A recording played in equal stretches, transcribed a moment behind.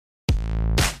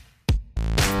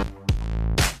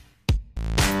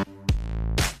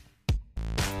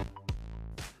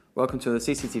Welcome to the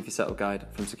CCTV setup guide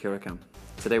from Securicam.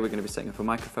 Today we're going to be setting up a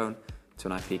microphone to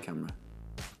an IP camera.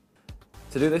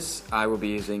 To do this, I will be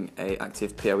using an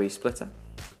active PoE splitter,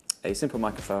 a simple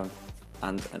microphone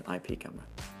and an IP camera.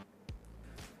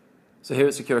 So here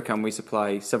at Securicam we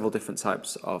supply several different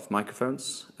types of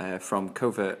microphones, from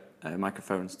covert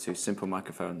microphones to simple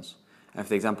microphones. And for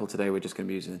the example today we're just going to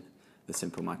be using the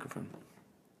simple microphone.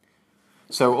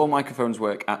 So all microphones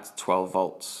work at 12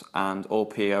 volts and all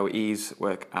PoEs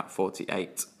work at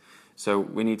 48. So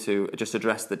we need to just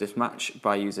address the mismatch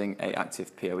by using an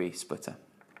active PoE splitter.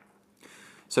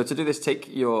 So to do this,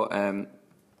 take your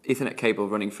Ethernet cable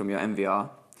running from your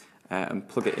NVR and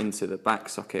plug it into the back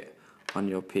socket on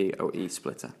your PoE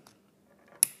splitter.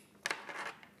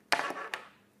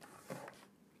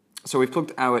 So we've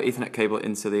plugged our Ethernet cable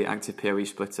into the active PoE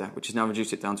splitter, which has now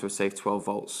reduced it down to a safe 12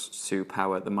 volts to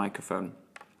power the microphone.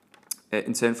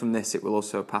 In turn from this, it will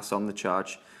also pass on the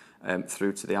charge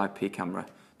through to the IP camera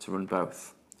to run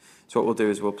both. So what we'll do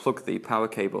is we'll plug the power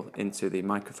cable into the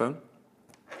microphone,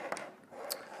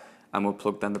 and we'll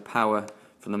plug then the power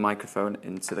from the microphone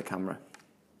into the camera.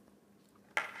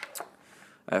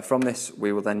 From this,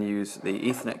 we will then use the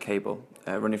Ethernet cable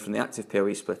running from the active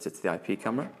PoE splitter to the IP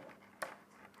camera.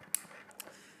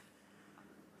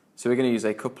 So we're going to use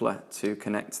a coupler to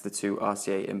connect the two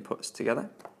RCA inputs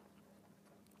together.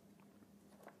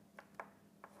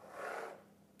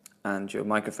 And your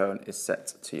microphone is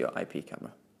set to your IP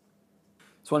camera.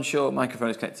 So once your microphone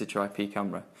is connected to your IP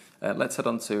camera, let's head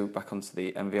back onto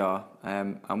the NVR.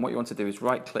 And what you want to do is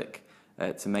right-click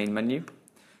to Main Menu,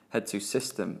 head to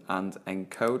System and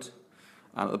Encode.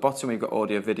 And at the bottom we've got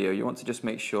Audio Video. You want to just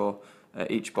make sure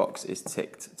each box is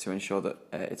ticked to ensure that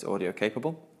it's audio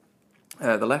capable.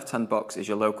 The left-hand box is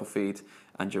your local feed,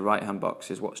 and your right-hand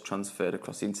box is what's transferred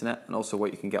across the internet, and also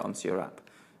what you can get onto your app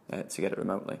to get it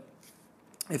remotely.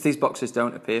 If these boxes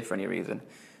don't appear for any reason,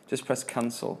 just press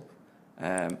Cancel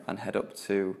and head up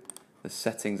to the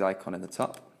Settings icon in the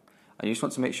top. And you just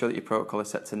want to make sure that your protocol is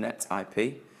set to Net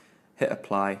IP, hit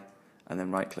Apply, and then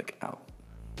right-click Out.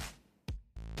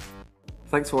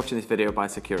 Thanks for watching this video by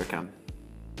Securicam.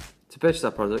 To purchase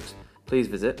our products, please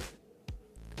visit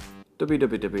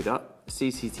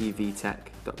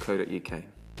www.cctvtech.co.uk,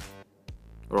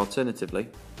 or alternatively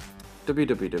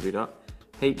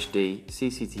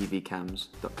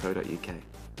www.hdcctvcams.co.uk.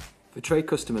 For trade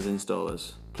customers and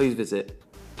installers, please visit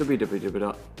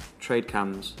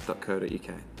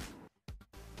www.tradecams.co.uk.